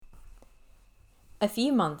A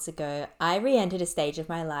few months ago, I re entered a stage of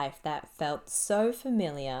my life that felt so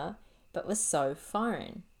familiar but was so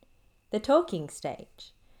foreign: the talking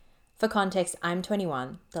stage. For context, I'm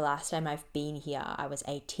 21. The last time I've been here, I was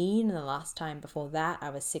 18, and the last time before that,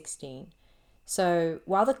 I was 16. So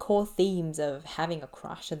while the core themes of having a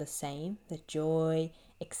crush are the same, the joy,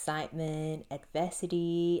 excitement,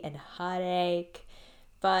 adversity, and heartache,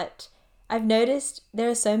 but I've noticed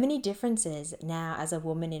there are so many differences now as a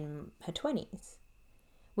woman in her 20s.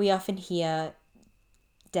 We often hear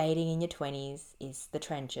dating in your 20s is the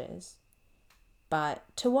trenches. But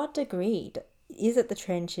to what degree is it the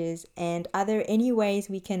trenches? And are there any ways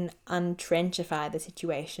we can untrenchify the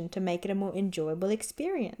situation to make it a more enjoyable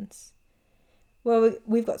experience? Well,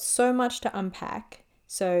 we've got so much to unpack.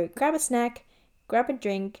 So grab a snack, grab a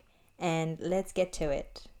drink, and let's get to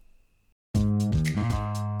it.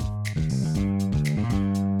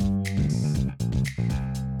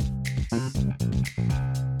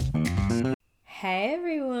 Hey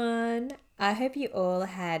everyone! I hope you all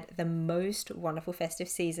had the most wonderful festive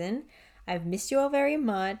season. I've missed you all very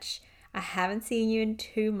much. I haven't seen you in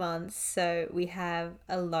 2 months, so we have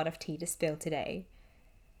a lot of tea to spill today.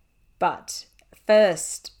 But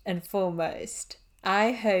first and foremost,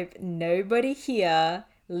 I hope nobody here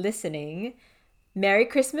listening Merry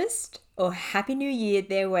Christmas or Happy New Year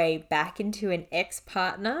their way back into an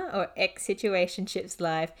ex-partner or ex-situationship's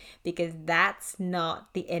life, because that's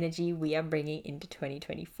not the energy we are bringing into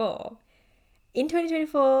 2024. In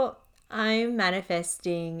 2024, I'm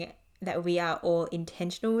manifesting that we are all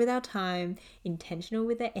intentional with our time, intentional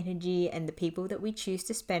with our energy and the people that we choose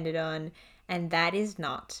to spend it on, and that is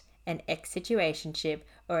not an ex-situationship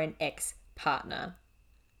or an ex-partner.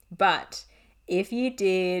 But if you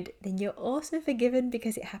did, then you're also forgiven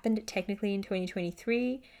because it happened technically in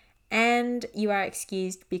 2023, and you are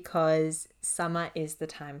excused because summer is the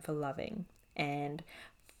time for loving and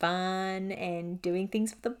fun and doing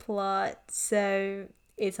things for the plot. So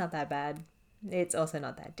it's not that bad. It's also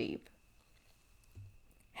not that deep.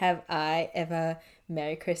 Have I ever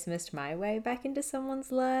Merry Christmased my way back into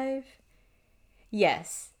someone's life?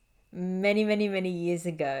 Yes, many, many, many years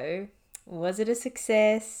ago. Was it a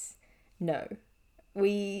success? No.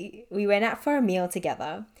 We went out for a meal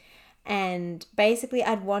together, and basically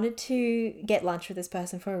I'd wanted to get lunch with this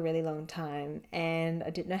person for a really long time, and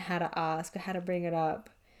I didn't know how to ask or how to bring it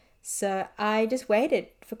up. So I just waited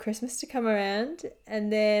for Christmas to come around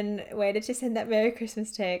and then waited to send that Merry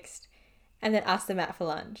Christmas text and then asked them out for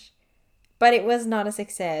lunch. But it was not a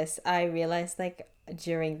success. I realized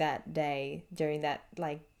during that day, during that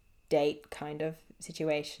date kind of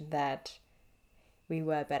situation, that we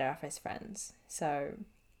were better off as friends. So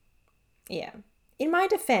yeah. In my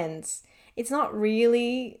defense, it's not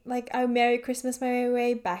really like I Merry Christmas my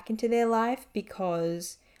way back into their life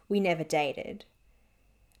because we never dated.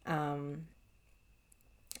 And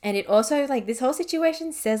it also, this whole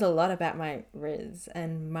situation says a lot about my riz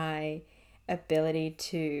and my ability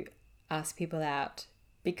to ask people out,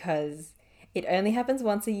 because it only happens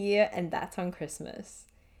once a year, and that's on Christmas.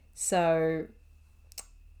 So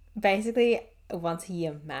basically, once a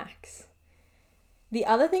year max. The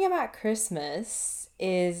other thing about Christmas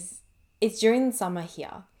is it's during the summer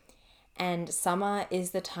here. And summer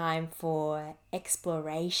is the time for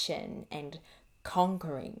exploration and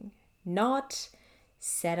conquering, not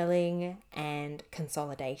settling and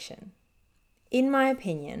consolidation. In my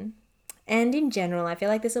opinion, and in general, I feel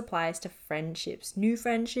like this applies to friendships, new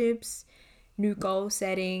goal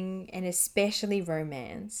setting, and especially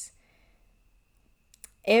romance.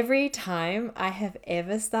 Every time I have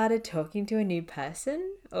ever started talking to a new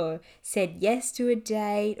person or said yes to a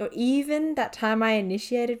date, or even that time I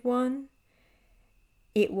initiated one,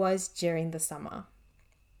 it was during the summer.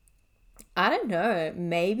 I don't know,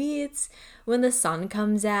 maybe it's when the sun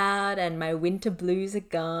comes out and my winter blues are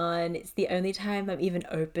gone. It's the only time I'm even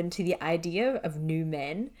open to the idea of new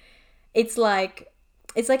men. It's like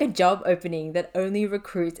a job opening that only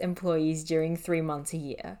recruits employees during 3 months a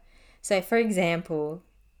year. So for example,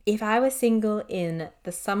 if I was single in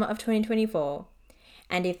the summer of 2024,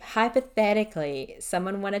 and if hypothetically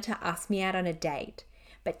someone wanted to ask me out on a date,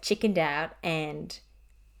 but chickened out and,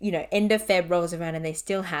 end of Feb rolls around and they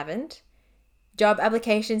still haven't, job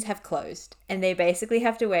applications have closed and they basically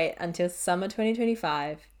have to wait until summer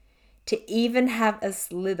 2025 to even have a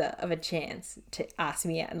slither of a chance to ask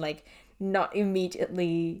me out, and not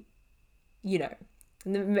immediately,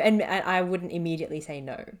 and I wouldn't immediately say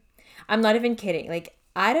no. I'm not even kidding.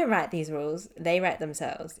 I don't write these rules, they write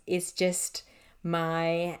themselves. It's just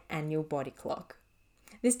my annual body clock.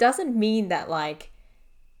 This doesn't mean that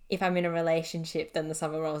if I'm in a relationship, then the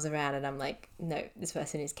summer rolls around and I'm like, no, this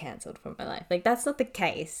person is cancelled from my life. Like, that's not the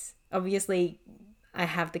case. Obviously, I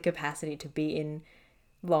have the capacity to be in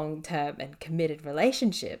long-term and committed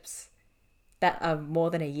relationships that are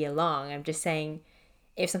more than a year long. I'm just saying,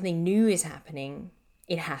 if something new is happening,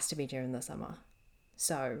 it has to be during the summer.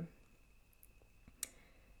 So,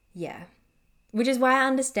 yeah. Which is why I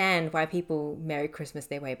understand why people Merry Christmas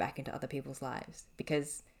their way back into other people's lives,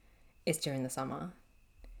 because it's during the summer.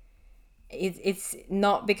 It's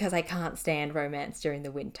not because I can't stand romance during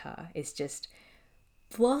the winter. It's just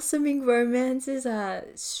blossoming romances are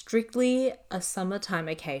strictly a summertime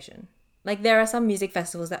occasion. Like, there are some music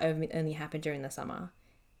festivals that only happen during the summer,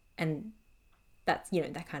 and that's,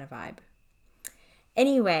 that kind of vibe.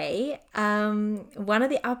 Anyway, one of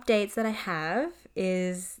the updates that I have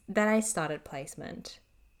is that I started placement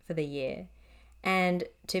for the year. And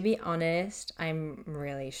to be honest, I'm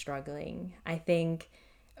really struggling. I think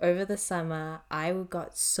over the summer, I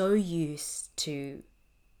got so used to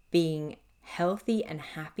being healthy and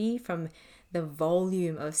happy from the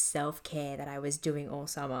volume of self-care that I was doing all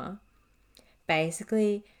summer.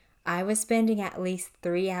 Basically, I was spending at least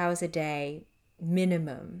 3 hours a day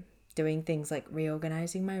minimum doing things like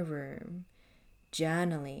reorganizing my room,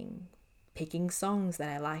 journaling, picking songs that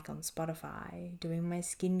I like on Spotify, doing my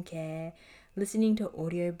skincare, listening to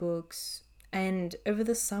audiobooks. And over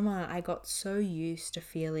the summer, I got so used to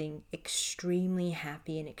feeling extremely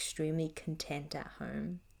happy and extremely content at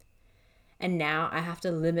home. And now I have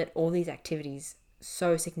to limit all these activities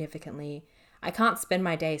so significantly. I can't spend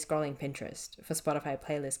my day scrolling Pinterest for Spotify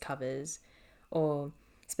playlist covers, or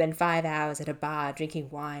spend 5 hours at a bar drinking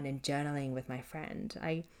wine and journaling with my friend.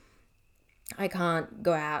 I can't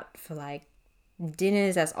go out for like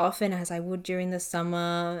dinners as often as I would during the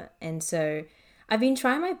summer. And so I've been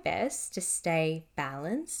trying my best to stay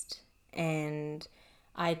balanced, and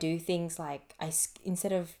I do things like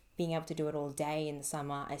instead of being able to do it all day in the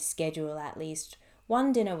summer, I schedule at least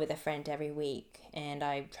one dinner with a friend every week, and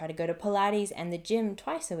I try to go to Pilates and the gym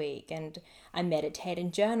twice a week, and I meditate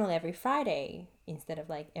and journal every Friday instead of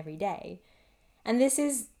like every day. And this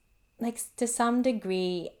is like, to some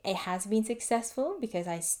degree, it has been successful because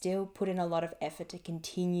I still put in a lot of effort to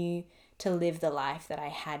continue to live the life that I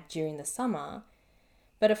had during the summer.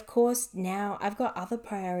 But of course, now I've got other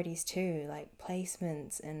priorities too, like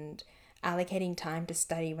placements and allocating time to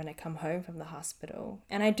study when I come home from the hospital.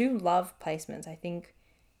 And I do love placements. I think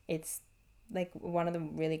it's like one of the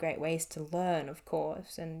really great ways to learn, of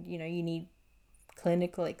course. And, you need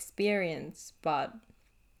clinical experience, but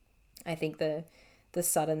I think the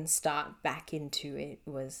sudden start back into it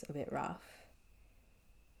was a bit rough.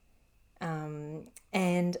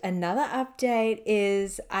 And another update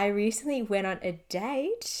is I recently went on a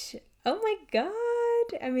date. Oh my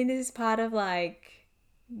God. I mean, this is part of like,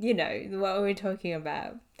 what we're talking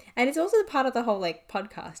about. And it's also part of the whole like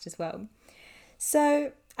podcast as well.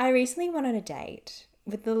 So I recently went on a date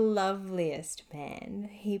with the loveliest man.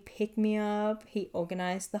 He picked me up. He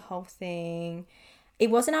organized the whole thing. It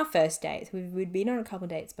wasn't our first date. We'd been on a couple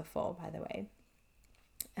dates before, by the way.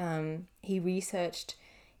 He researched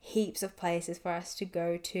heaps of places for us to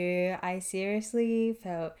go to. I seriously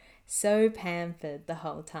felt so pampered the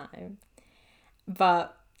whole time.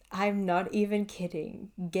 But I'm not even kidding.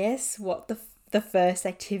 Guess what the first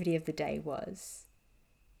activity of the day was?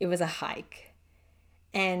 It was a hike.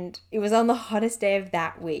 And it was on the hottest day of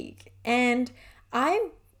that week. And I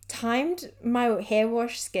timed my hair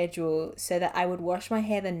wash schedule so that I would wash my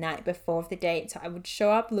hair the night before the date, so I would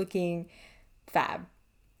show up looking fab.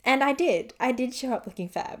 And I did show up looking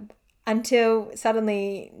fab, until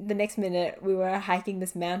suddenly the next minute we were hiking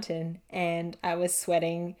this mountain and I was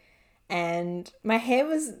sweating and my hair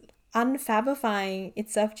was unfabifying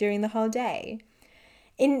itself during the whole day.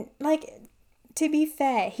 To be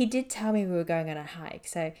fair, he did tell me we were going on a hike,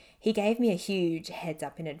 so he gave me a huge heads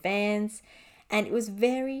up in advance. And it was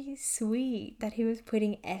very sweet that he was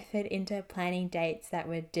putting effort into planning dates that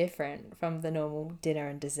were different from the normal dinner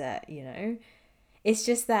and dessert, It's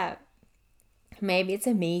just that maybe it's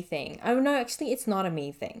a me thing. Oh, no, actually, it's not a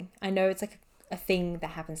me thing. I know it's like a thing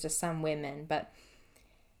that happens to some women, but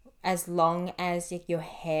as long as your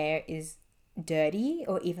hair is dirty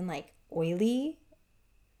or even like oily,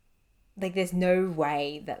 like there's no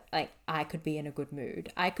way that like I could be in a good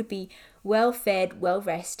mood. I could be well fed, well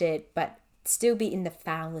rested, but still be in the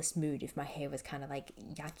foulest mood if my hair was kind of like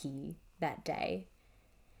yucky that day.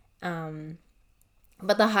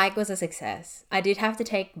 But the hike was a success. I did have to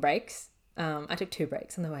take breaks. I took 2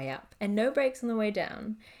 breaks on the way up and no breaks on the way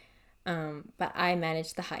down. But I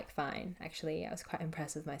managed the hike fine. Actually, I was quite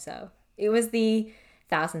impressed with myself. It was the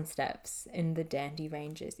 1,000 steps in the Dandy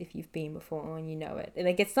Ranges if you've been before and you know it.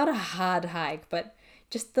 Like, it's not a hard hike, but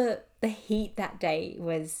just the heat that day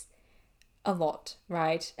was a lot,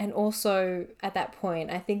 right? And also at that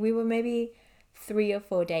point, I think we were maybe 3 or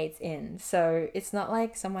 4 dates in. So it's not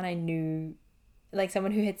like someone I knew, like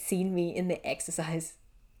someone who had seen me in the exercise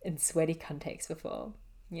and sweaty context before,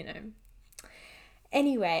 you know.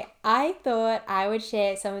 Anyway, I thought I would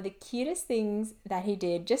share some of the cutest things that he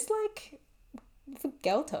did, just like for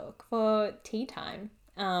girl talk, for tea time.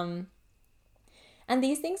 And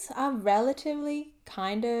these things are relatively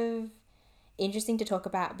kind of interesting to talk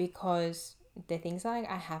about because they're things like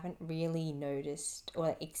I haven't really noticed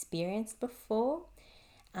or experienced before.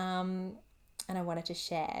 And I wanted to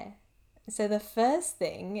share. So the first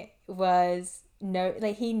thing was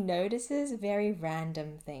he notices very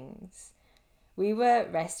random things. We were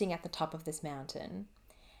resting at the top of this mountain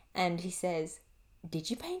and he says, "Did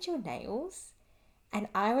you paint your nails?" And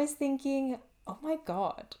I was thinking, "Oh my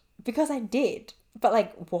God," because I did. But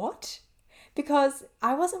like, what? Because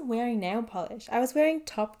I wasn't wearing nail polish. I was wearing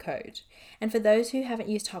top coat. And for those who haven't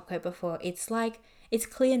used top coat before, it's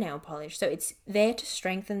clear nail polish. So it's there to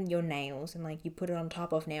strengthen your nails and like you put it on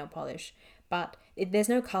top of nail polish. But there's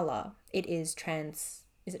no color. It is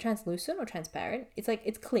is it translucent or transparent?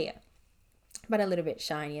 It's clear, but a little bit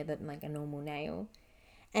shinier than like a normal nail.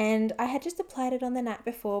 And I had just applied it on the night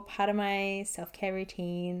before, part of my self-care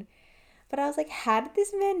routine. But I was like, how did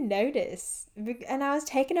this man notice? And I was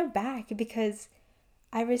taken aback because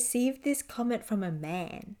I received this comment from a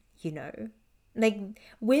man, you know. Like,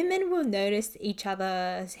 women will notice each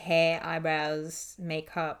other's hair, eyebrows,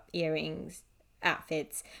 makeup, earrings,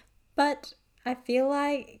 outfits. But I feel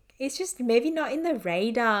like it's just maybe not in the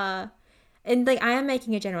radar. And like, I am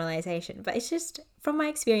making a generalization, but it's just from my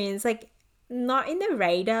experience, like, not in the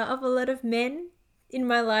radar of a lot of men in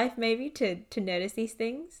my life, maybe to notice these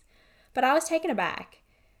things. But I was taken aback.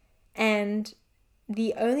 And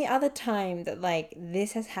the only other time that like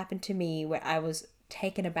this has happened to me where I was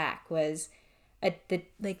taken aback was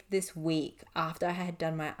this week after I had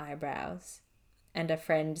done my eyebrows, and a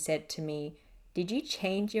friend said to me, "Did you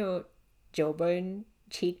change your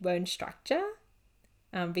cheekbone structure?"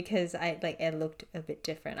 Because it looked a bit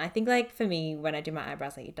different. I think like for me when I do my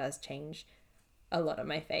eyebrows, like it does change a lot of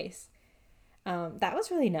my face. That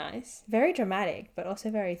was really nice, very dramatic, but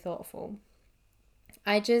also very thoughtful.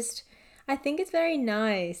 I think it's very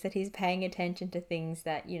nice that he's paying attention to things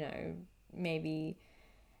that, you know, maybe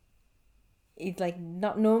is like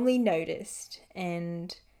not normally noticed.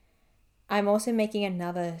 And I'm also making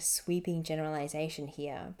another sweeping generalization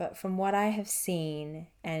here, but from what I have seen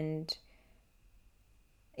and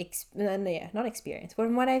not experience, but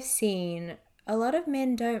from what I've seen, a lot of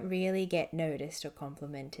men don't really get noticed or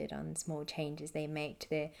complimented on small changes they make to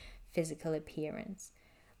their physical appearance.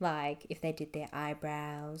 Like if they did their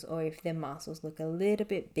eyebrows or if their muscles look a little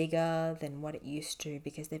bit bigger than what it used to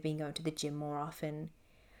because they've been going to the gym more often.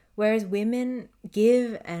 Whereas women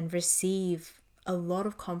give and receive a lot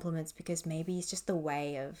of compliments because maybe it's just the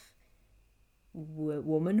way of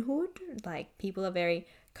womanhood. Like people are very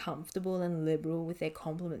comfortable and liberal with their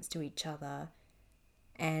compliments to each other.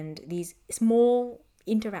 And these small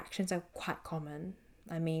interactions are quite common.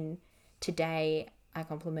 I mean, today I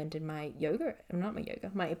complimented my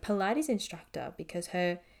my Pilates instructor because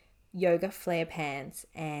her yoga flare pants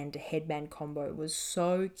and headband combo was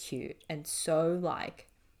so cute and so like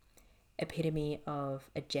epitome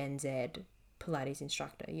of a Gen Z Pilates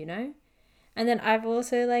instructor, you know? And then I've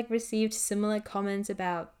also like received similar comments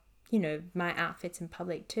about, you know, my outfits in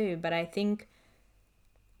public too, but I think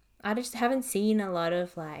I just haven't seen a lot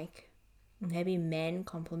of like maybe men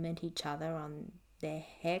compliment each other on their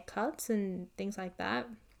haircuts and things like that.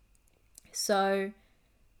 So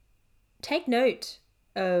take note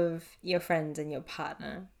of your friends and your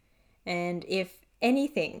partner. And if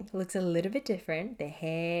anything looks a little bit different, their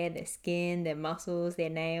hair, their skin, their muscles,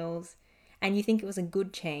 their nails, and you think it was a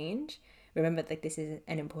good change, remember like this is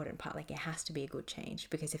an important part. Like it has to be a good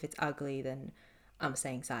change because if it's ugly, then I'm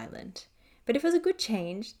staying silent. But if it was a good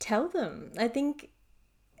change, tell them. I think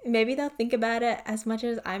maybe they'll think about it as much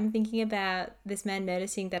as I'm thinking about this man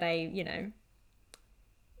noticing that I, you know,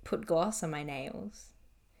 put gloss on my nails.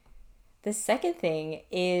 The second thing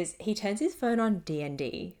is he turns his phone on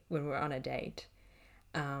D&D when we're on a date,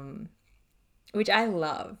 which I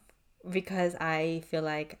love because I feel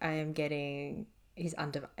like I am getting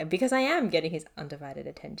because I am getting his undivided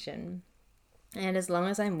attention. And as long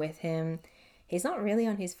as I'm with him, he's not really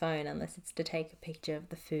on his phone unless it's to take a picture of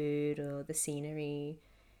the food or the scenery.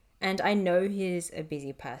 And I know he's a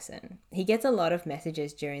busy person. He gets a lot of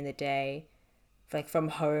messages during the day like from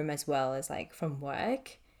home as well as like from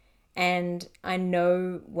work. And I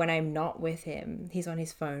know when I'm not with him, he's on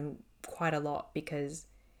his phone quite a lot because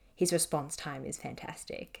his response time is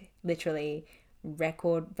fantastic. Literally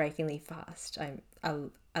record breakingly fast.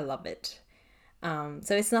 I love it.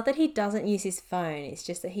 So it's not that he doesn't use his phone, it's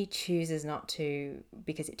just that he chooses not to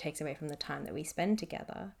because it takes away from the time that we spend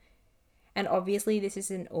together. And obviously, this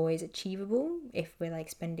isn't always achievable if we're like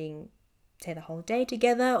spending, say, the whole day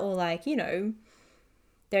together, or like, there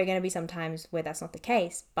are going to be some times where that's not the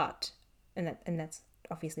case, but, and that's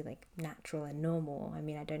obviously like natural and normal. I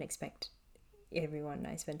mean, I don't expect everyone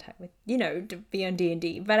I spend time with, to be on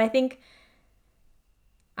D&D, but I think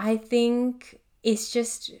it's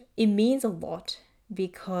just, it means a lot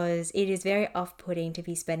because it is very off-putting to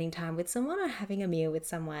be spending time with someone or having a meal with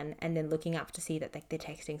someone and then looking up to see that like they're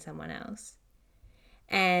texting someone else.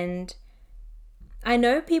 And I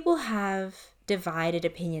know people have divided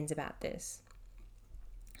opinions about this.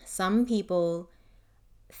 Some people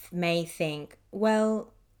may think,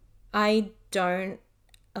 well, I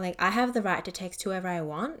have the right to text whoever I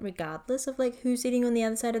want, regardless of like who's sitting on the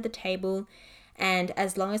other side of the table. And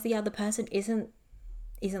as long as the other person isn't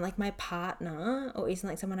like my partner or isn't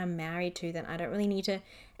like someone I'm married to, then I don't really need to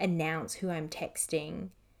announce who I'm texting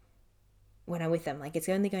when I'm with them. Like, it's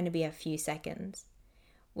only going to be a few seconds.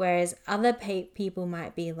 Whereas other people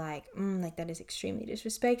might be like, like that is extremely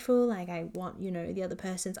disrespectful. Like, I want, the other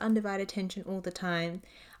person's undivided attention all the time.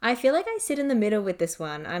 I feel like I sit in the middle with this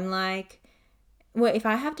one. I'm like, well, if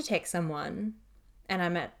I have to text someone and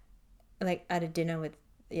I'm at a dinner with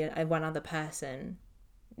one other person,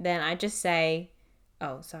 then I just say,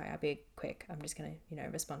 oh, sorry, I'll be quick. I'm just going to,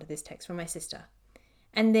 respond to this text from my sister.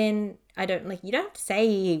 And then I don't you don't have to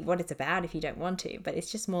say what it's about if you don't want to, but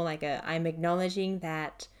it's just more like I'm acknowledging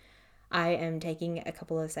that I am taking a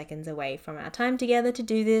couple of seconds away from our time together to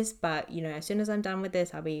do this. But, as soon as I'm done with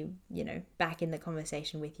this, I'll be, back in the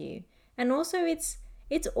conversation with you. And also it's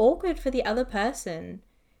awkward for the other person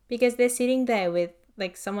because they're sitting there with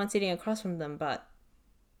like someone sitting across from them. But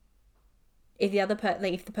if the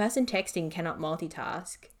if the person texting cannot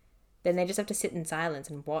multitask, then they just have to sit in silence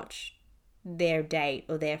and watch their date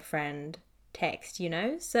or their friend text,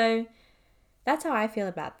 So that's how I feel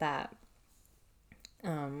about that.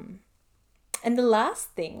 And the last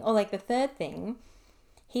thing, or like the third thing,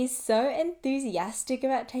 he's so enthusiastic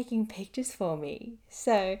about taking pictures for me.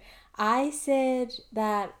 So I said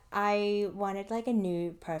that I wanted like a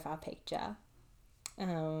new profile picture.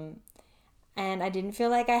 And I didn't feel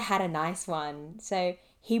like I had a nice one. So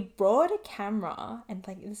he brought a camera, and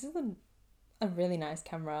like this is a really nice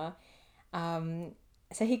camera.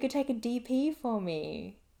 So he could take a DP for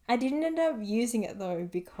me. I didn't end up using it though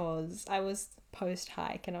because I was post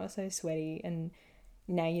hike and I was so sweaty, and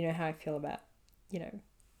now you know how I feel about,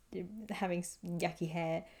 having yucky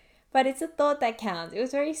hair. But it's a thought that counts. It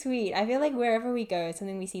was very sweet. I feel like wherever we go,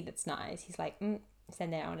 something we see that's nice, he's like,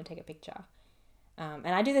 send it, I want to take a picture. And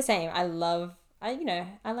I do the same. I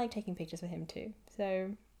like taking pictures with him too.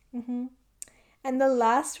 So, And the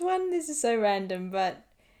last one, this is so random, but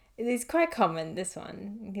it is quite common, this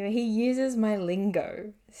one. He uses my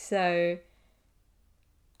lingo. So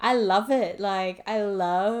I love it. Like, I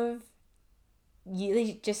love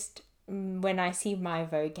you just when I see my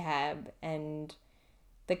vocab and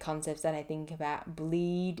the concepts that I think about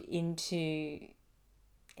bleed into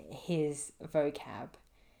his vocab.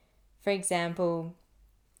 For example,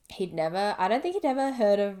 I don't think he'd ever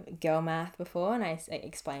heard of girl math before, and I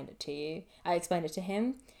explained it to you. I explained it to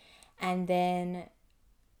him, and then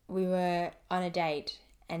we were on a date,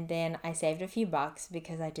 and then I saved a few bucks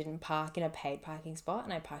because I didn't park in a paid parking spot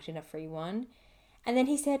and I parked in a free one. And then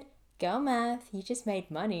he said, girl math, you just made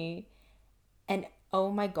money. And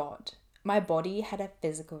oh my God, my body had a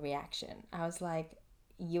physical reaction. I was like,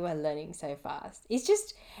 you are learning so fast.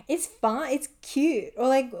 It's fun. It's cute. Or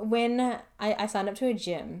like when I signed up to a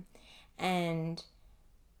gym and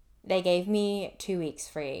they gave me 2 weeks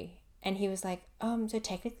free. And he was like, so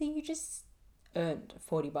technically you just earned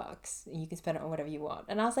 $40. You can spend it on whatever you want.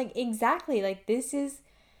 And I was like, exactly. Like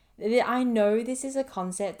I know this is a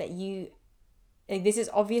concept that this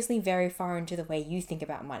is obviously very foreign to the way you think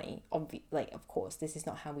about money. Of course, this is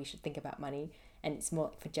not how we should think about money, and it's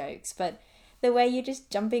more for jokes. But the way you're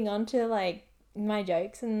just jumping onto like my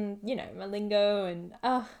jokes and my lingo, and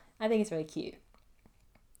I think it's really cute.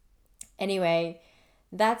 Anyway,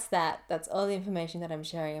 that's that. That's all the information that I'm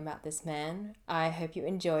sharing about this man. I hope you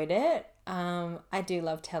enjoyed it. I do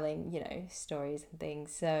love telling stories and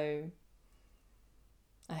things, so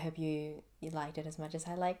I hope you liked it as much as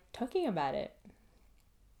I like talking about it.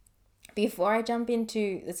 Before I jump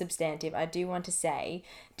into the substantive, I do want to say,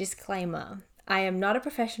 disclaimer, I am not a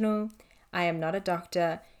professional. I am not a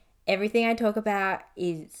doctor. Everything I talk about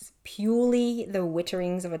is purely the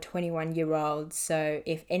witterings of a 21-year-old. So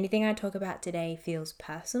if anything I talk about today feels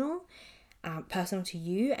personal to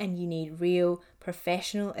you and you need real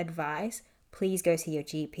professional advice, please go see your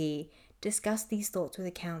GP. Discuss these thoughts with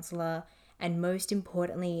a counselor, and most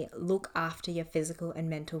importantly, look after your physical and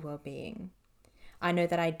mental well-being. I know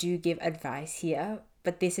that I do give advice here,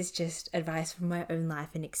 but this is just advice from my own life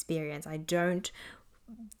and experience. I don't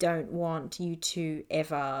want you to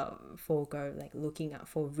ever forego like looking up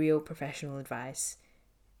for real professional advice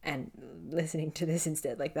and listening to this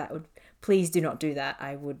instead. Like that would, please do not do that.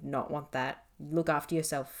 I would not want that. Look after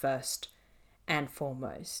yourself first and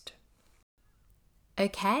foremost.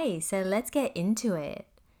 Okay, so let's get into it.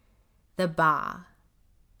 The bar.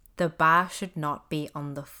 The bar should not be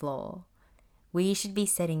on the floor. We should be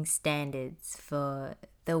setting standards for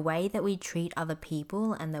the way that we treat other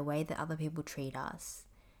people and the way that other people treat us.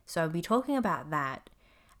 So I'll be talking about that.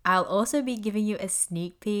 I'll also be giving you a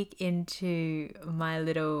sneak peek into my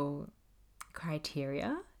little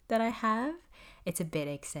criteria that I have. It's a bit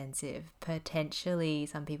extensive. Potentially,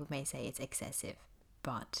 some people may say it's excessive,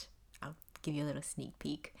 but I'll give you a little sneak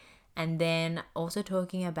peek. And then also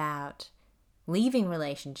talking about leaving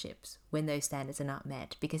relationships when those standards are not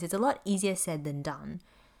met, because it's a lot easier said than done.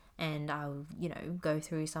 And I'll, go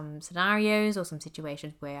through some scenarios or some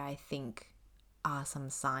situations where I think are some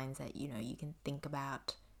signs that, you can think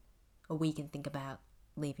about, or we can think about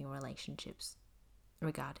leaving relationships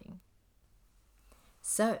regarding.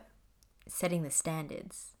 So, setting the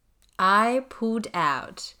standards. I pulled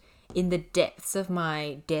out in the depths of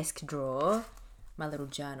my desk drawer my little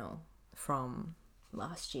journal from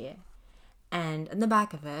last year. And in the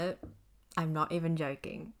back of it, I'm not even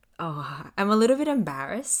joking. Oh, I'm a little bit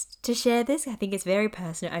embarrassed to share this. I think it's very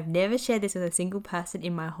personal. I've never shared this with a single person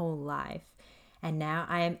in my whole life. And now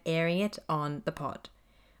I am airing it on the pod.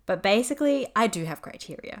 But basically, I do have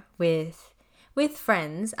criteria with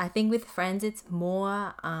friends. I think with friends, it's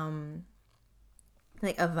more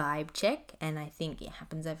like a vibe check. And I think it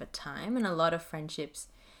happens over time. And a lot of friendships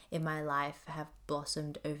in my life have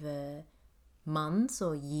blossomed over months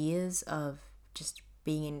or years of just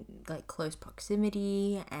being in like close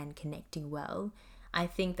proximity and connecting well. I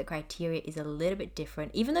think the criteria is a little bit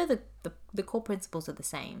different, even though the core principles are the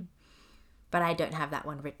same. But I don't have that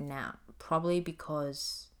one written out, probably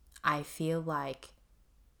because I feel like,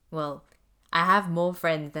 well, I have more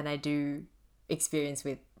friends than I do experience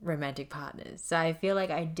with romantic partners. So I feel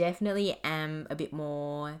like I definitely am a bit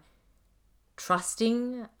more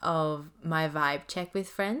trusting of my vibe check with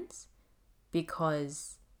friends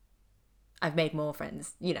because I've made more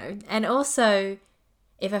friends, And also,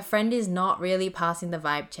 if a friend is not really passing the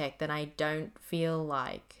vibe check, then I don't feel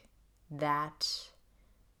like that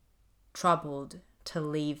troubled to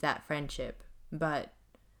leave that friendship. But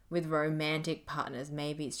with romantic partners,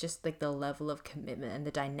 maybe it's just like the level of commitment and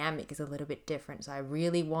the dynamic is a little bit different. So I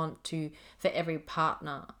really want to, for every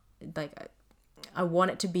partner, like I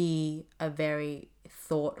want it to be a very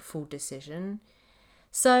thoughtful decision.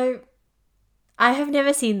 So I have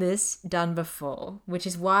never seen this done before, which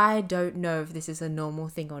is why I don't know if this is a normal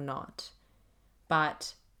thing or not.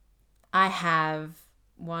 But I have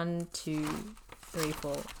 1, 2, 3,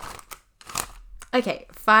 4. Okay,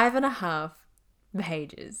 5.5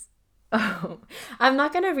 pages. Oh, I'm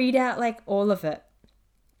not going to read out like all of it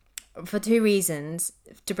for 2 reasons: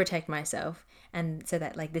 to protect myself and so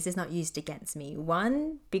that like this is not used against me.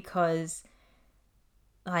 One, because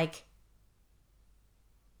like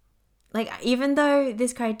even though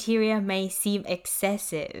this criteria may seem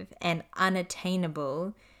excessive and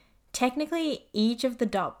unattainable, technically each of the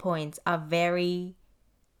dot points are very,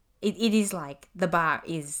 it is like the bar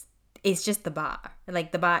is, it's just the bar.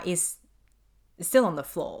 Like the bar is still on the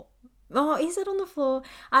floor. Oh, is it on the floor?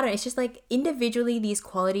 I don't know. It's just like individually these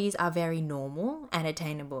qualities are very normal and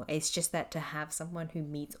attainable. It's just that to have someone who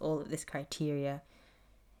meets all of this criteria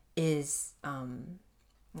is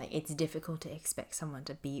like it's difficult to expect someone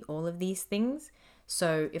to be all of these things.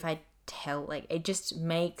 So if I tell, like, it just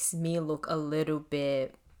makes me look a little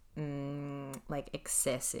bit like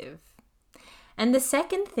excessive. And the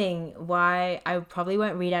second thing why I probably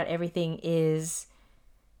won't read out everything is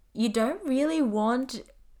you don't really want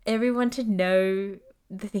everyone to know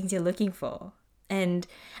the things you're looking for. And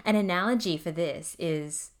an analogy for this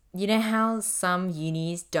is, you know how some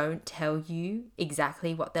unis don't tell you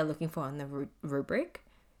exactly what they're looking for on the rubric?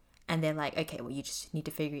 And they're like, okay, well, you just need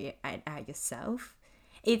to figure it out yourself.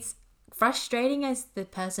 It's frustrating as the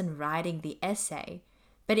person writing the essay,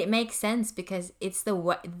 but it makes sense because it's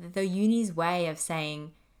the uni's way of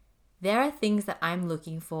saying, there are things that I'm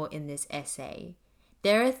looking for in this essay.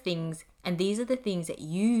 There are things, and these are the things that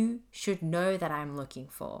you should know that I'm looking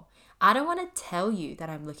for. I don't want to tell you that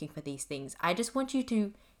I'm looking for these things. I just want you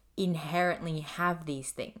to inherently have these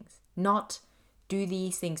things, not do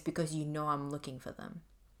these things because you know I'm looking for them.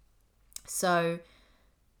 So,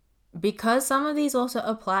 because some of these also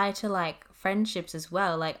apply to like friendships as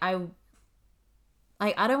well, like I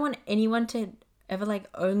don't want anyone to ever like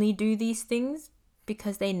only do these things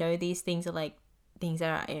because they know these things are like things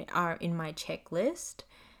that are in my checklist.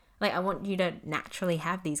 Like I want you to naturally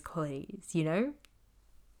have these qualities, you know?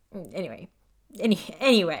 Anyway,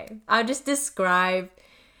 I'll just describe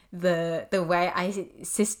the way I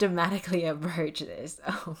systematically approach this.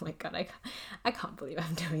 Oh my god, I can't believe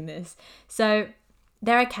I'm doing this. So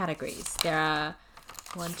there are categories. There are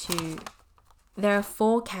there are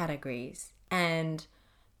 4 categories, and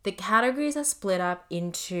the categories are split up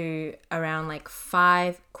into around like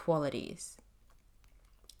 5 qualities.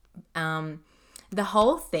 The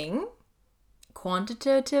whole thing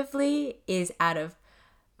quantitatively is out of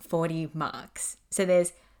 40 marks. So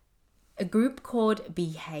there's a group called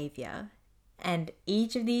behavior, and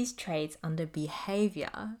each of these traits under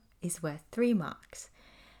behavior is worth 3 marks.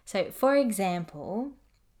 So for example,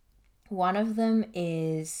 one of them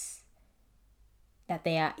is that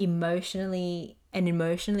they are emotionally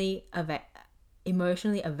available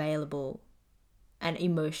and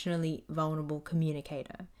emotionally vulnerable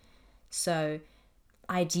communicator. So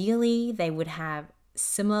ideally, they would have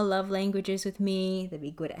similar love languages with me. They'd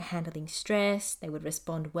be good at handling stress. They would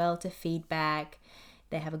respond well to feedback.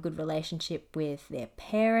 They have a good relationship with their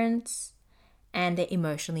parents, and they're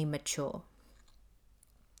emotionally mature.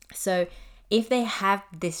 So if they have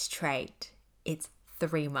this trait, it's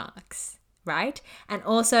 3 marks, right? And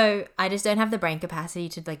also, I just don't have the brain capacity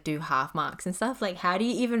to like do half marks and stuff. Like, how do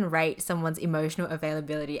you even rate someone's emotional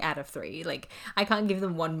availability out of 3? Like, I can't give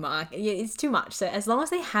them 1 mark. It's too much. So as long as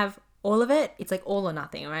they have all of it, it's like all or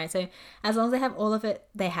nothing, all right? So as long as they have all of it,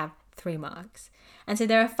 they have 3 marks. And so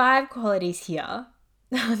there are 5 qualities here.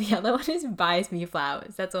 The other one is buys me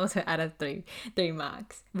flowers. That's also out of 3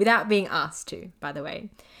 marks, without being asked to, by the way.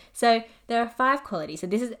 So there are 5 qualities. So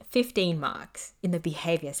this is 15 marks in the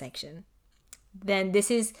behavior section. Then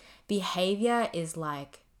this is behavior is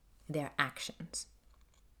like their actions.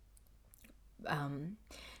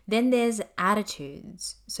 Then there's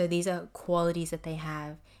attitudes. So these are qualities that they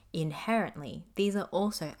have inherently. These are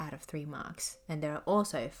also out of 3 marks, and there are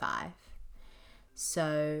also 5.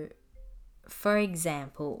 So for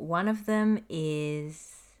example, one of them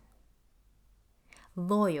is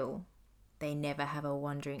loyal. They never have a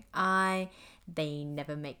wandering eye. They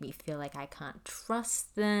never make me feel like I can't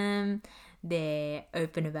trust them. They're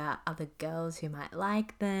open about other girls who might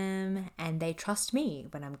like them, and they trust me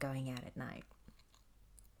when I'm going out at night.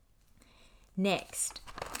 Next,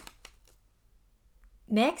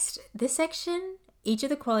 this section, each of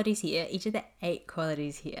the qualities here, each of the 8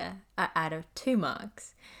 qualities here are out of 2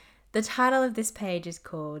 marks. The title of this page is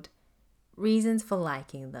called Reasons for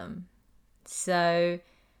Liking Them. So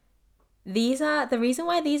these are the reason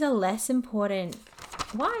why these are less important.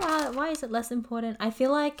 Why is it less important? I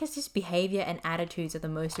feel like it's just behavior and attitudes are the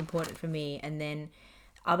most important for me, and then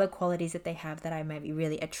other qualities that they have that I may be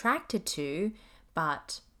really attracted to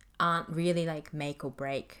but aren't really like make or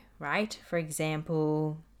break, right? For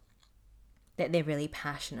example, that they're really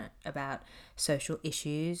passionate about social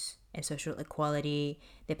issues and social equality.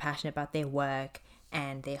 They're passionate about their work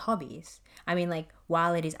and their hobbies. I mean, like,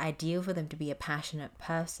 while it is ideal for them to be a passionate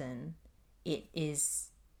person, it is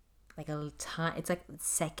like it's like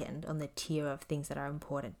second on the tier of things that are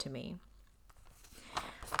important to me.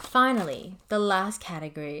 Finally, the last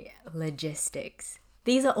category, logistics.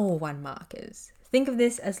 These are all 1 markers. Think of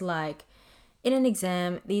this as like, in an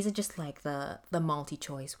exam, these are just like the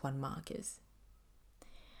multi-choice 1 markers.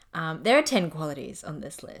 There are 10 qualities on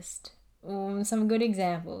this list. Some good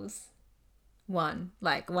examples. One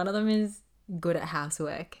of them is good at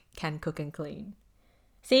housework, can cook and clean.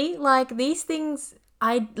 See, like these things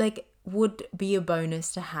I like would be a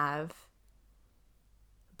bonus to have,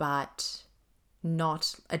 but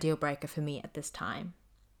not a deal breaker for me at this time.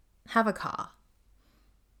 Have a car.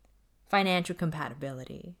 Financial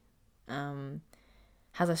compatibility. The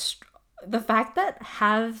fact that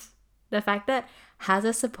has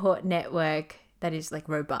a support network that is like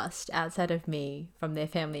robust outside of me from their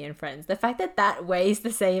family and friends. The fact that weighs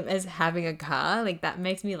the same as having a car, like that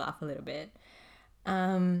makes me laugh a little bit.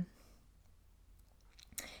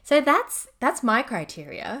 So that's my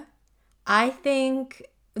criteria. I think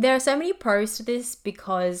there are so many pros to this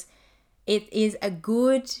because it is a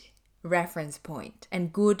good reference point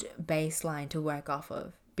and good baseline to work off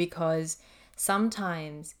of. because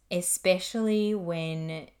sometimes, especially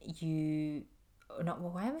when you, not,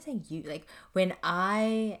 well, why am I saying you? Like when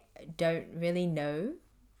I don't really know,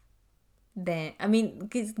 then, I mean,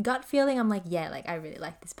 'cause gut feeling, I'm like, yeah, like I really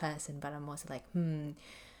like this person, but I'm also like,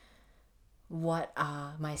 what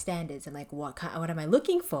are my standards and like what am I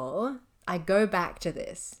looking for? I go back to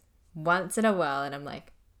this once in a while and I'm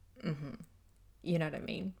like, you know what I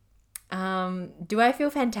mean? Do I feel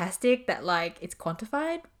fantastic that like it's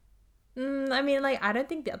quantified? I mean, like, I don't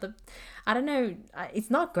think I don't know,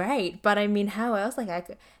 it's not great, but I mean, how else?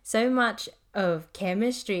 Like, so much of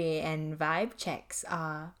chemistry and vibe checks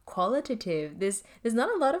are qualitative. There's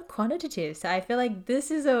not a lot of quantitative, so I feel like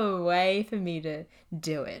this is a way for me to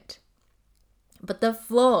do it. But the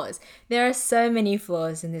flaws, there are so many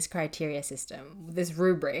flaws in this criteria system, this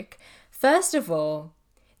rubric. First of all,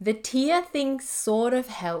 the tier thing sort of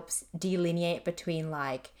helps delineate between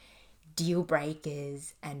like deal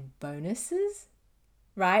breakers and bonuses,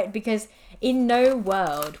 right? Because in no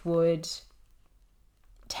world would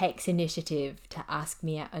takes initiative to ask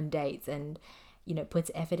me out on dates and, you know, puts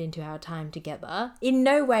effort into our time together. In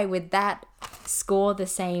no way would that score the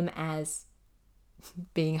same as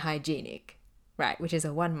being hygienic, right? Which is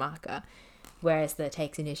a 1 marker, whereas the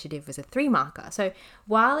takes initiative was a 3 marker. So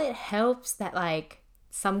while it helps that like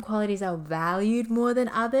some qualities are valued more than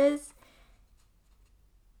others,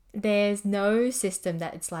 there's no system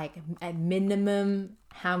that it's like at minimum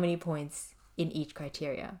how many points in each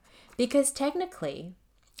criteria. Because technically,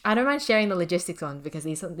 I don't mind sharing the logistics ones because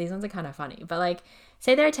these ones are kind of funny. But like,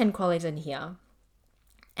 say there are 10 qualities in here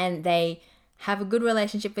and they have a good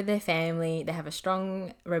relationship with their family, they have a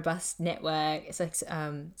strong, robust network, it's like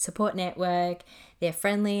support network, they're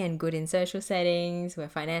friendly and good in social settings, we're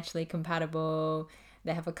financially compatible,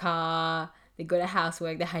 they have a car, they're good at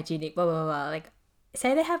housework, they're hygienic, blah, blah, blah. Like,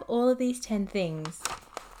 say they have all of these 10 things,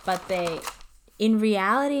 but they, in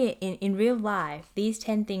reality, in real life, these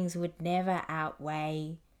 10 things would never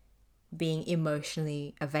outweigh being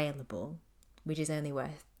emotionally available, which is only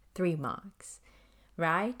worth 3 marks,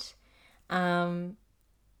 right? While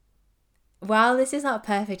this is not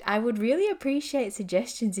perfect, I would really appreciate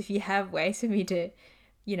suggestions if you have ways for me to,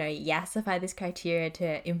 you know, yassify this criteria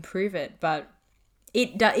to improve it. But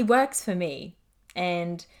it works for me,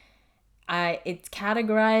 and it's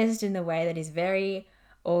categorized in a way that is very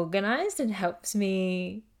organized and helps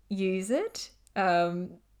me use it. But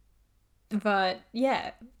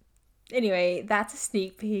yeah. Anyway, that's a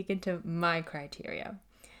sneak peek into my criteria.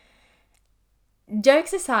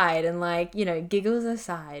 Jokes aside and like, you know, giggles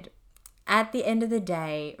aside, at the end of the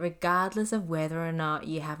day, regardless of whether or not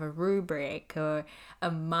you have a rubric or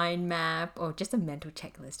a mind map or just a mental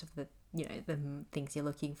checklist of the, you know, the things you're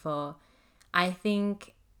looking for, I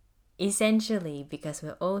think essentially because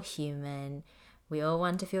we're all human, we all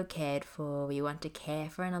want to feel cared for, we want to care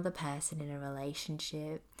for another person in a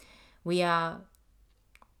relationship. We are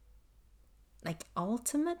like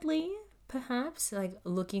ultimately perhaps like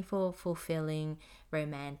looking for fulfilling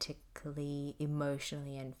romantically,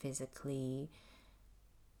 emotionally and physically,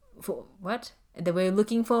 for what that we're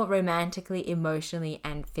looking for romantically, emotionally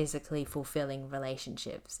and physically fulfilling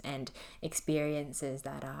relationships and experiences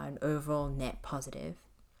that are an overall net positive.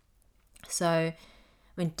 So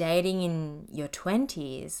when dating in your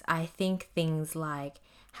 20s, I think things like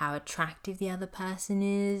how attractive the other person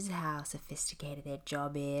is, how sophisticated their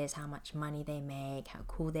job is, how much money they make, how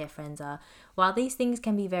cool their friends are. While these things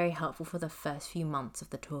can be very helpful for the first few months of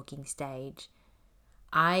the talking stage,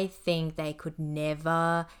 I think they could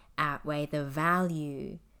never outweigh the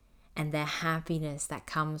value and the happiness that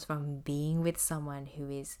comes from being with someone who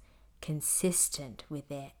is consistent with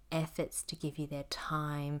their efforts to give you their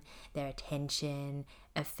time, their attention,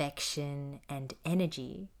 affection, and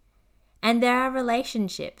energy. And there are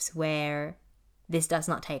relationships where this does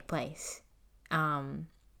not take place.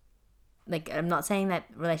 Like, I'm not saying that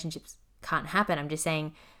relationships can't happen. I'm just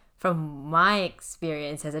saying, from my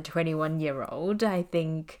experience as a 21-year-old, I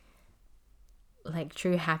think like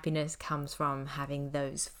true happiness comes from having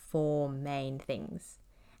those 4 main things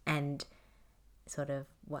and sort of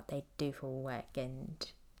what they do for work and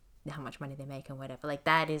how much money they make and whatever. Like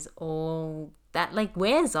that is all that like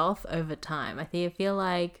wears off over time. I feel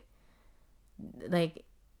like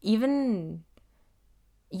even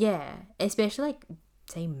yeah, especially like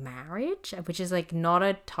say marriage, which is like not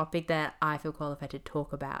a topic that I feel qualified to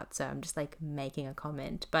talk about. So I'm just like making a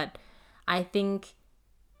comment, but I think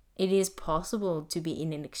it is possible to be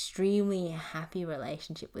in an extremely happy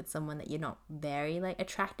relationship with someone that you're not very like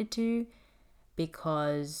attracted to,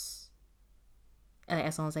 because like,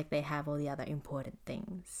 as long as like they have all the other important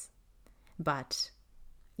things. But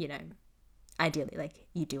you know, ideally, like,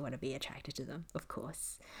 you do want to be attracted to them, of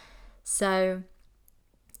course. So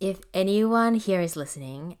if anyone here is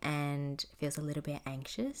listening and feels a little bit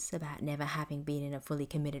anxious about never having been in a fully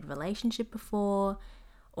committed relationship before,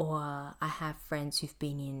 or I have friends who've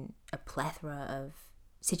been in a plethora of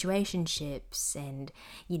situationships and,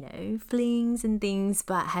 flings and things,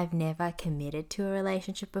 but have never committed to a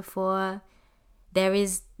relationship before, there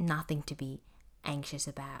is nothing to be anxious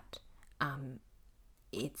about.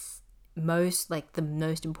 It's the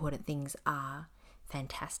most important things are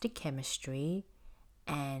fantastic chemistry,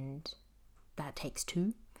 and that takes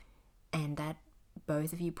two, and that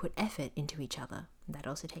both of you put effort into each other. That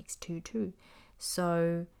also takes two too.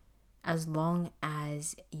 So as long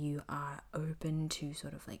as you are open to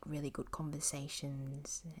sort of like really good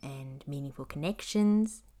conversations and meaningful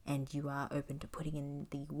connections, and you are open to putting in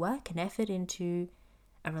the work and effort into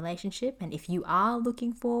a relationship, and if you are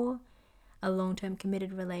looking for a long-term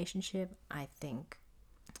committed relationship, I think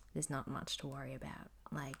there's not much to worry about.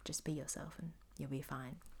 Like, just be yourself and you'll be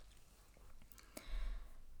fine.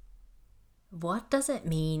 What does it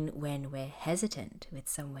mean when we're hesitant with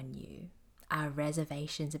someone new? Are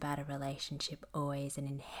reservations about a relationship always an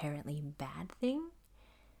inherently bad thing?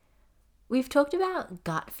 We've talked about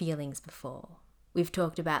gut feelings before. We've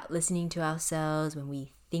talked about listening to ourselves when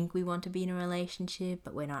we think we want to be in a relationship,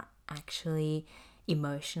 but we're not actually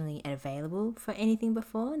emotionally available for anything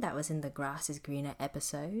before. That was in the Grass is Greener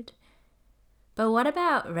episode. But what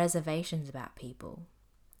about reservations about people?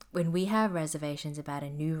 When we have reservations about a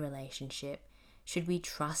new relationship, should we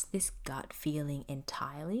trust this gut feeling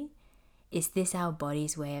entirely? Is this our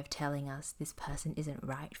body's way of telling us this person isn't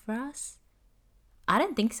right for us? I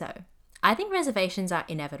don't think so. I think reservations are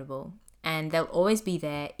inevitable, and they'll always be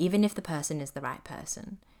there even if the person is the right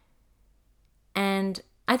person. And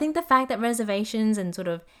I think the fact that reservations and sort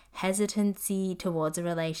of hesitancy towards a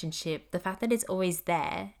relationship, the fact that it's always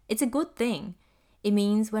there, it's a good thing. It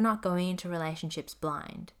means we're not going into relationships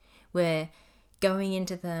blind. We're going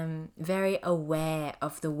into them very aware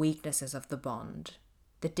of the weaknesses of the bond,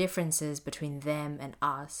 the differences between them and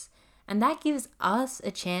us, and that gives us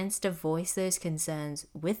a chance to voice those concerns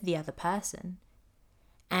with the other person.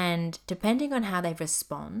 And depending on how they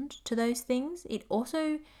respond to those things, it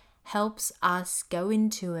also helps us go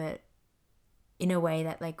into it in a way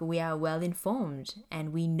that like we are well informed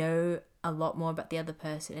and we know a lot more about the other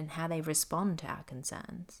person and how they respond to our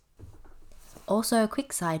concerns. Also, a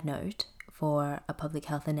quick side note for a public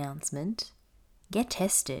health announcement: get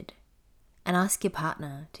tested and ask your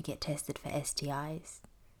partner to get tested for STIs.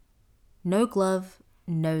 No glove,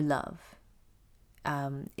 no love,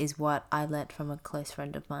 is what I learnt from a close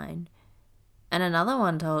friend of mine. And another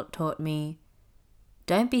one taught me,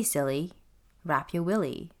 don't be silly, wrap your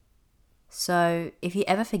willy. So if you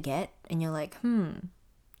ever forget and you're like,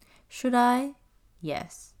 should I?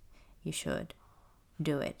 Yes, you should.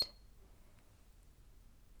 Do it.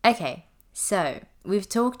 Okay, so we've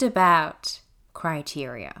talked about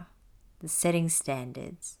criteria, the setting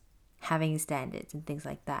standards, having standards and things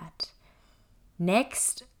like that.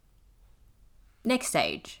 Next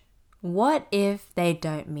stage. What if they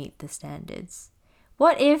don't meet the standards?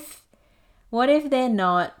 What if they're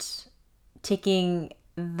not ticking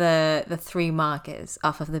the 3 markers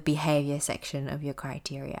off of the behavior section of your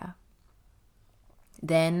criteria?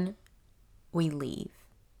 Then we leave.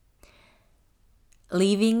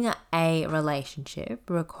 Leaving a relationship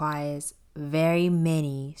requires very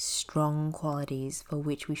many strong qualities for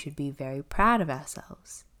which we should be very proud of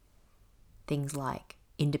ourselves. Things like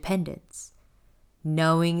independence,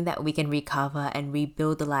 knowing that we can recover and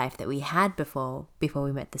rebuild the life that we had before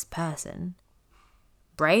we met this person.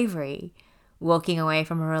 Bravery, walking away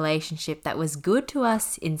from a relationship that was good to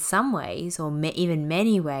us in some ways, or even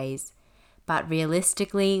many ways, but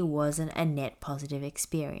realistically wasn't a net positive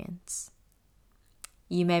experience.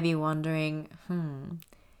 You may be wondering,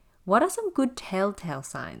 what are some good telltale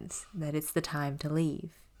signs that it's the time to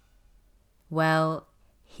leave? Well,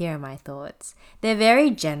 here are my thoughts. They're very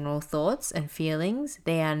general thoughts and feelings.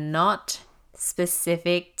 They are not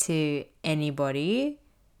specific to anybody.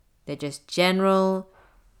 They're just general,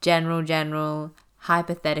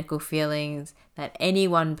 hypothetical feelings that any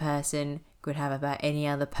one person could have about any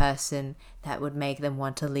other person that would make them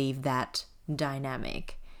want to leave that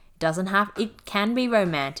dynamic. It can be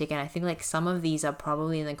romantic, and I think like some of these are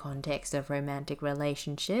probably in the context of romantic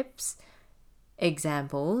relationships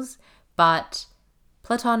examples, but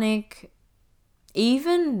platonic,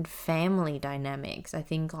 even family dynamics. I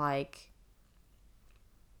think like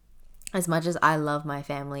as much as I love my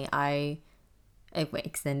family, I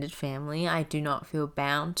extended family. I do not feel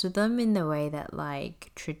bound to them in the way that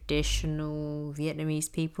like traditional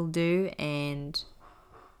Vietnamese people do, and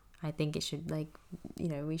I think it should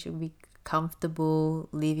we should be comfortable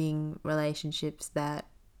living relationships that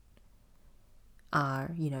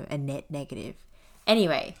are, a net negative.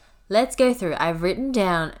 Anyway, let's go through. I've written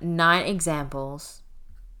down 9 examples.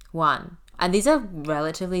 1, and these are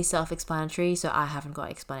relatively self-explanatory, so I haven't got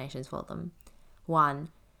explanations for them. 1,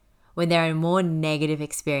 when there are more negative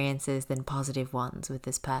experiences than positive ones with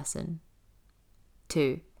this person.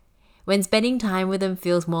 2, when spending time with them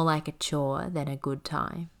feels more like a chore than a good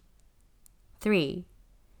time. 3,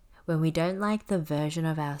 when we don't like the version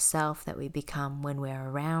of ourselves that we become when we're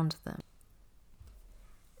around them.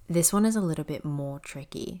 This one is a little bit more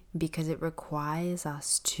tricky because it requires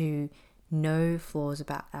us to know flaws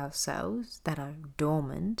about ourselves that are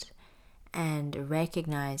dormant and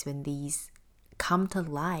recognize when these come to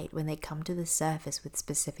light, when they come to the surface with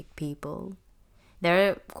specific people. There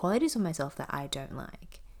are qualities of myself that I don't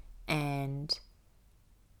like, and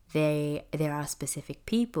there are specific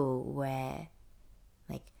people where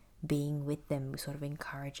like being with them sort of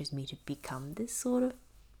encourages me to become this sort of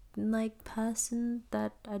like person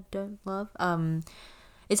that I don't love.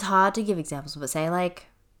 It's hard to give examples, but say like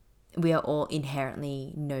we are all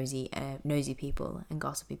inherently nosy people and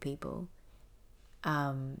gossipy people.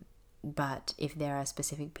 But if there are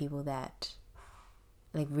specific people that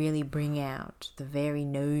like really bring out the very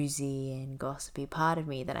nosy and gossipy part of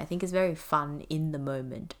me that I think is very fun in the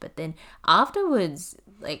moment, but then afterwards,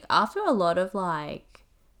 like after a lot of like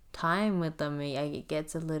time with them, it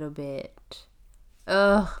gets a little bit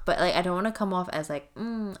but like I don't want to come off as like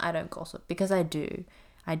I don't gossip, because I do.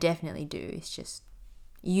 I definitely do. It's just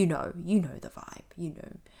you know the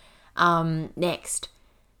vibe. Next,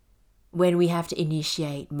 when we have to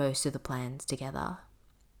initiate most of the plans together,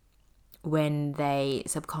 when they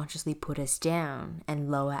subconsciously put us down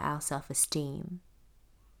and lower our self-esteem,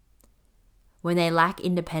 when they lack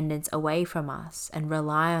independence away from us and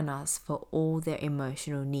rely on us for all their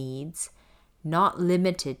emotional needs, not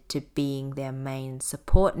limited to being their main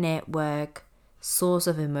support network, source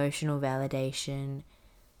of emotional validation,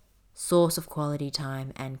 source of quality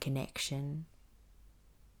time and connection.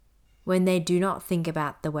 When they do not think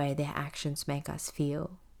about the way their actions make us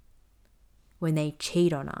feel. When they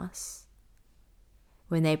cheat on us.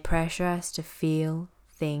 When they pressure us to feel,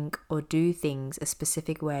 think, or do things a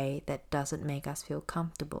specific way that doesn't make us feel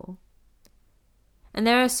comfortable. And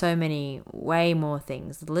there are so many, way more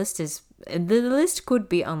things. The list could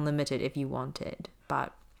be unlimited if you wanted,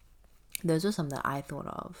 but those are some that I thought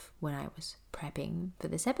of when I was prepping for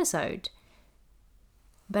this episode.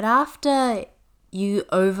 But after you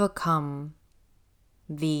overcome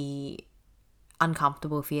the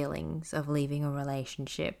uncomfortable feelings of leaving a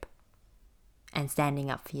relationship and standing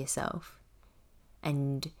up for yourself,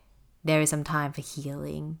 and there is some time for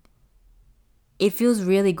healing, it feels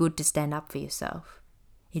really good to stand up for yourself.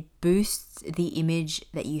 It boosts the image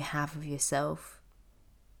that you have of yourself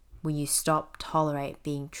when you stop tolerate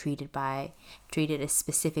being treated a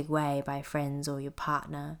specific way by friends or your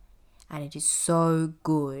partner, and it is so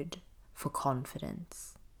good for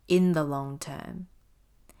confidence in the long term.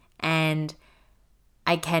 And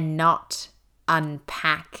I cannot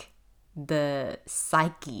unpack the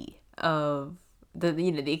psyche of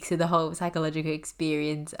the whole psychological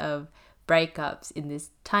experience of breakups in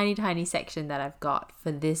this tiny section that I've got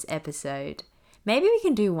for this episode. Maybe we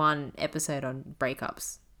can do one episode on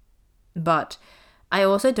breakups, but I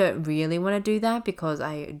also don't really want to do that because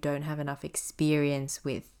I don't have enough experience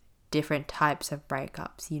with different types of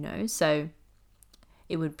breakups, so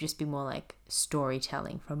it would just be more like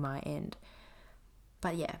storytelling from my end.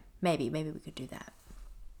 But yeah, maybe we could do that.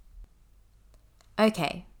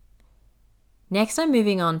 Okay, next I'm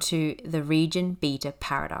moving on to the region beta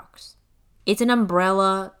paradox. It's an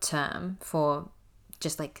umbrella term for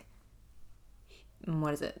just like,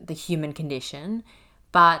 the human condition,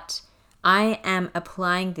 but I am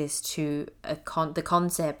applying this to the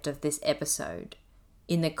concept of this episode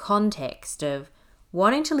in the context of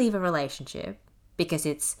wanting to leave a relationship because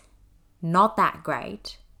it's not that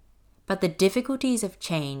great, but the difficulties of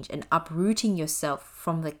change and uprooting yourself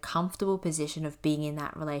from the comfortable position of being in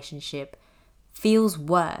that relationship feels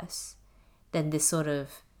worse than this sort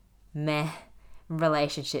of meh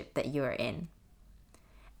relationship that you're in.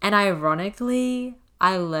 And ironically,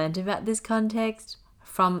 I learned about this context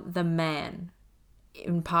from the man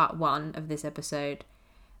in part 1 of this episode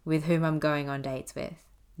with whom I'm going on dates with.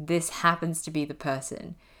 This happens to be the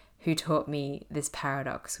person who taught me this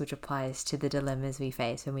paradox, which applies to the dilemmas we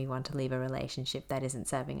face when we want to leave a relationship that isn't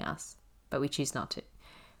serving us, but we choose not to.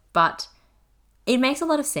 But It makes a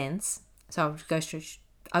lot of sense, so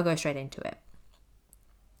I'll go straight into it.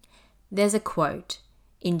 There's a quote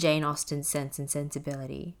in Jane Austen's Sense and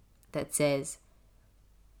Sensibility that says,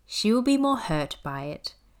 "She will be more hurt by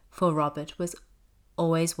it, for Robert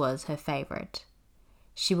always was her favourite.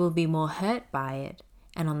 She will be more hurt by it,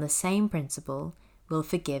 and on the same principle will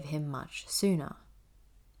forgive him much sooner."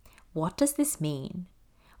 What does this mean?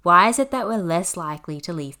 Why is it that we're less likely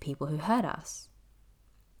to leave people who hurt us?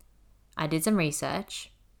 I did some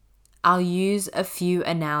research. I'll use a few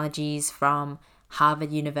analogies from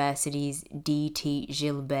Harvard University's D.T.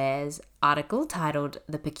 Gilbert's article titled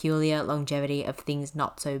 "The Peculiar Longevity of Things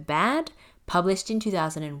Not So Bad," published in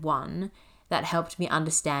 2001, that helped me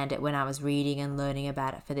understand it when I was reading and learning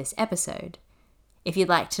about it for this episode. If you'd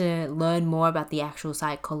like to learn more about the actual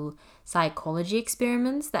psychology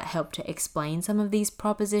experiments that help to explain some of these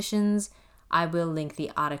propositions, I will link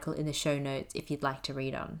the article in the show notes if you'd like to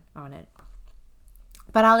read on it.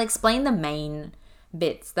 But I'll explain the main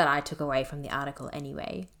bits that I took away from the article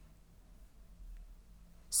anyway.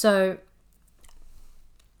 So,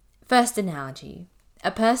 first analogy.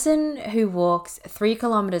 A person who walks 3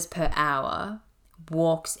 kilometers per hour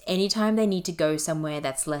walks anytime they need to go somewhere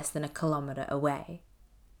that's less than 1 kilometer away.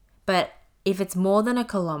 But if it's more than 1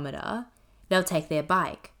 kilometer, they'll take their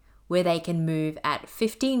bike, where they can move at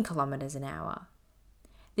 15 kilometers an hour.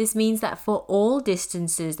 This means that for all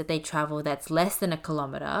distances that they travel that's less than 1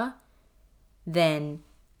 kilometer, then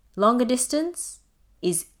longer distance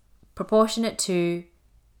is proportionate to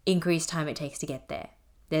increased time it takes to get there.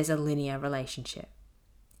 There's a linear relationship,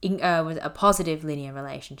 a positive linear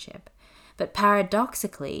relationship. But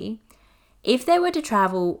paradoxically, if they were to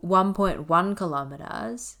travel 1.1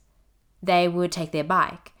 kilometers, they would take their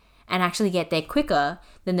bike and actually get there quicker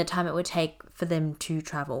than the time it would take for them to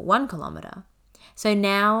travel 1 kilometer. So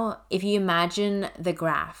now, if you imagine the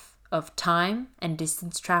graph of time and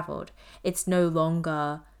distance traveled, it's no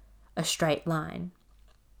longer a straight line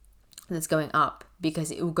that's going up, because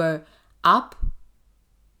it will go up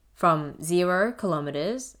from 0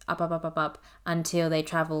 kilometers, up, until they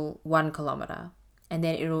travel 1 kilometer. And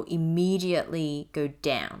then it will immediately go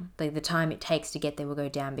down. Like the time it takes to get there will go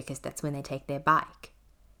down, because that's when they take their bike.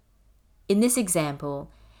 In this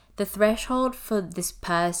example, the threshold for this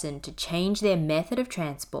person to change their method of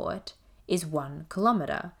transport is 1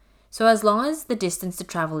 kilometer. So as long as the distance to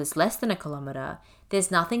travel is less than 1 kilometer,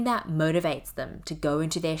 there's nothing that motivates them to go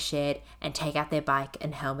into their shed and take out their bike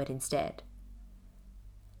and helmet instead.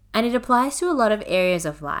 And it applies to a lot of areas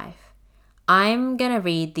of life. I'm going to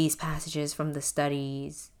read these passages from the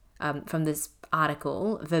studies, from this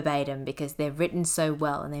article verbatim, because they're written so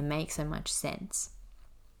well and they make so much sense.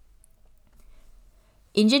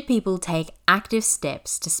 Injured people take active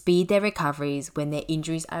steps to speed their recoveries when their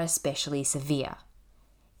injuries are especially severe.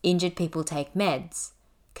 Injured people take meds,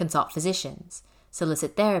 consult physicians,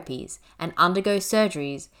 solicit therapies, and undergo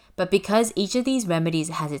surgeries, but because each of these remedies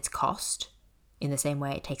has its cost, in the same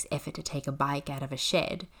way it takes effort to take a bike out of a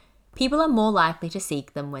shed, people are more likely to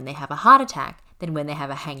seek them when they have a heart attack than when they have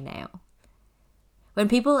a hangnail. When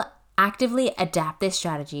people actively adapt their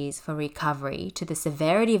strategies for recovery to the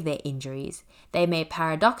severity of their injuries, they may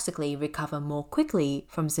paradoxically recover more quickly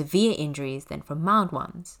from severe injuries than from mild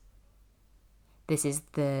ones. This is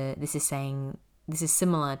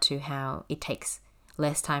similar to how it takes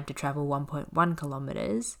less time to travel 1.1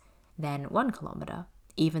 kilometers than 1 kilometer,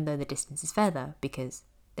 even though the distance is further, because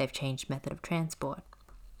they've changed method of transport.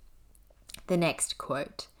 The next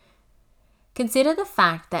quote. Consider the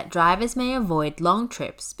fact that drivers may avoid long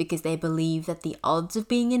trips because they believe that the odds of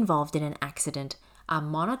being involved in an accident are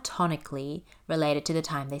monotonically related to the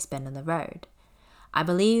time they spend on the road. I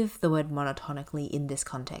believe the word monotonically in this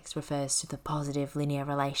context refers to the positive linear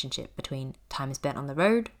relationship between time spent on the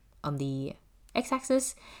road, on the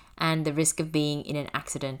x-axis, and the risk of being in an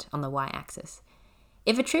accident on the y-axis.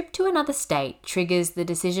 If a trip to another state triggers the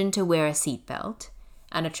decision to wear a seatbelt,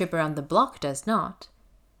 and a trip around the block does not,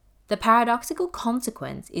 the paradoxical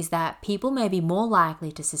consequence is that people may be more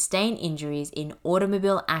likely to sustain injuries in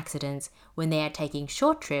automobile accidents when they are taking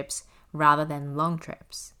short trips rather than long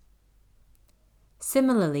trips.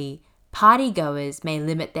 Similarly, partygoers may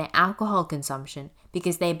limit their alcohol consumption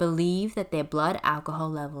because they believe that their blood alcohol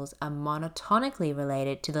levels are monotonically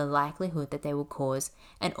related to the likelihood that they will cause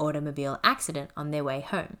an automobile accident on their way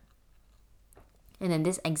home. And then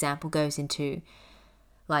this example goes into,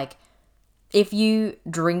 like, if you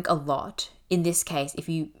drink a lot, in this case, if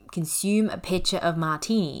you consume a pitcher of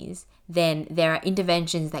martinis, then there are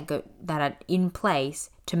interventions that are in place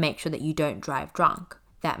to make sure that you don't drive drunk.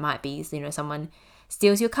 That might be, someone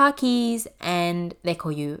steals your car keys and they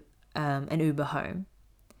call you an Uber home.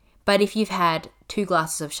 But if you've had 2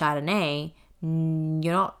 glasses of Chardonnay,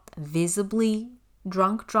 you're not visibly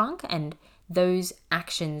drunk, and those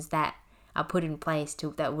actions that are put in place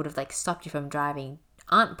that would have like stopped you from driving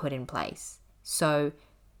aren't put in place. So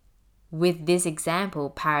with this example,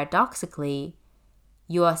 paradoxically,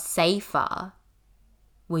 you are safer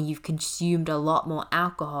when you've consumed a lot more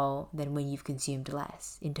alcohol than when you've consumed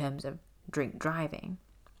less in terms of drink driving,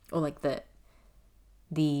 or like the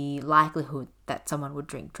likelihood that someone would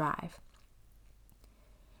drink drive.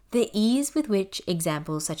 The ease with which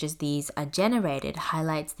examples such as these are generated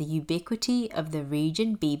highlights the ubiquity of the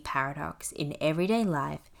Region B paradox in everyday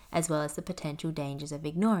life, as well as the potential dangers of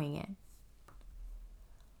ignoring it.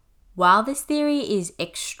 While this theory is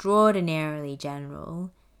extraordinarily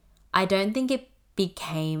general, I don't think it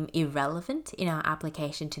became irrelevant in our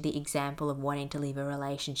application to the example of wanting to leave a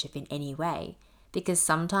relationship in any way, because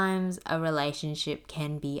sometimes a relationship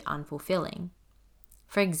can be unfulfilling.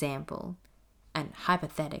 For example, and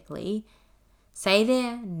hypothetically, say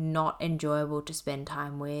they're not enjoyable to spend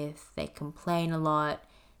time with, they complain a lot,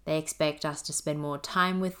 they expect us to spend more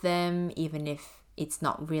time with them, even if it's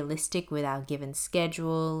not realistic with our given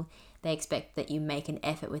schedule. They expect that you make an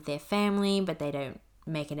effort with their family, but they don't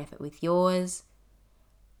make an effort with yours.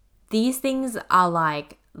 These things are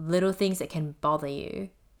like little things that can bother you,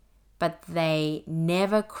 but they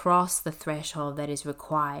never cross the threshold that is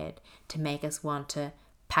required to make us want to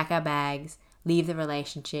pack our bags, leave the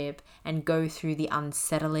relationship, and go through the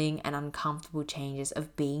unsettling and uncomfortable changes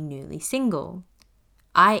of being newly single.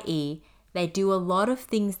 I.e., they do a lot of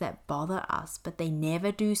things that bother us, but they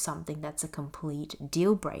never do something that's a complete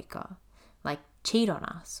deal breaker, like cheat on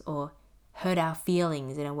us or hurt our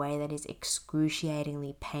feelings in a way that is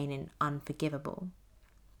excruciatingly pain and unforgivable.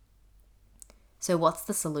 So what's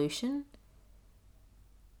the solution?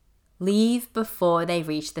 Leave before they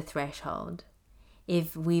reach the threshold.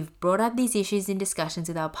 If we've brought up these issues in discussions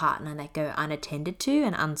with our partner that go unattended to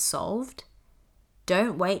and unsolved,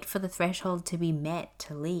 don't wait for the threshold to be met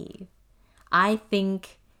to leave. I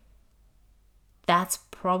think that's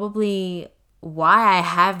probably why I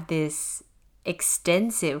have this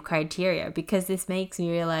extensive criteria, because this makes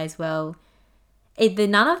me realize, well,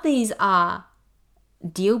 none of these are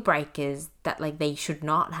deal breakers that like they should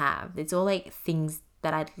not have. It's all like things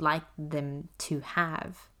that I'd like them to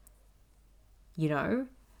have, you know?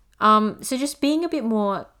 So just being a bit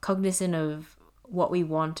more cognizant of what we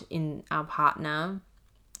want in our partner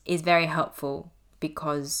is very helpful,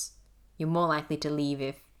 because you're more likely to leave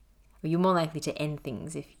you're more likely to end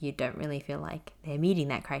things if you don't really feel like they're meeting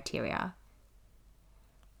that criteria.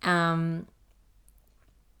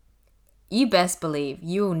 You best believe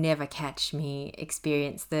you will never catch me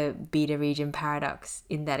experience the beta region paradox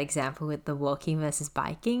in that example with the walking versus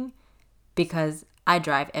biking, because I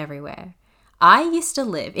drive everywhere. I used to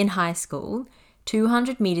live in high school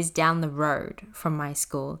 200 meters down the road from my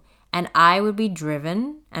school, and I would be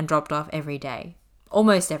driven and dropped off every day,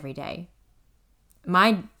 almost every day.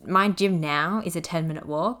 My gym now is a 10-minute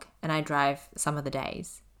walk, and I drive some of the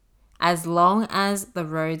days. As long as the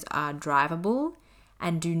roads are drivable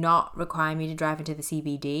and do not require me to drive into the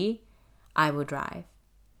CBD, I will drive.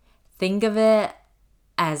 Think of it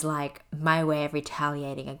as like my way of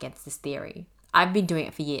retaliating against this theory. I've been doing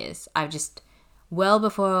it for years. Well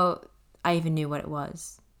before I even knew what it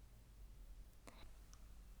was.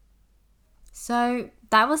 So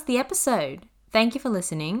that was the episode. Thank you for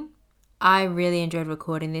listening. I really enjoyed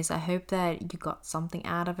recording this. I hope that you got something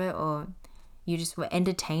out of it, or you just were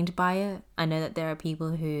entertained by it. I know that there are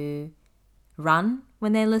people who run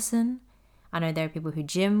when they listen. I know there are people who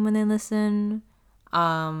gym when they listen.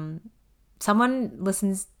 Someone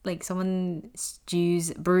listens, like someone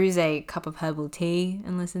brews a cup of herbal tea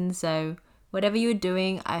and listens. So whatever you're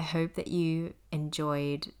doing, I hope that you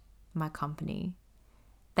enjoyed my company.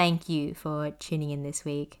 Thank you for tuning in this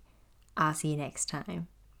week. I'll see you next time.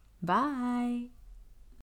 Bye.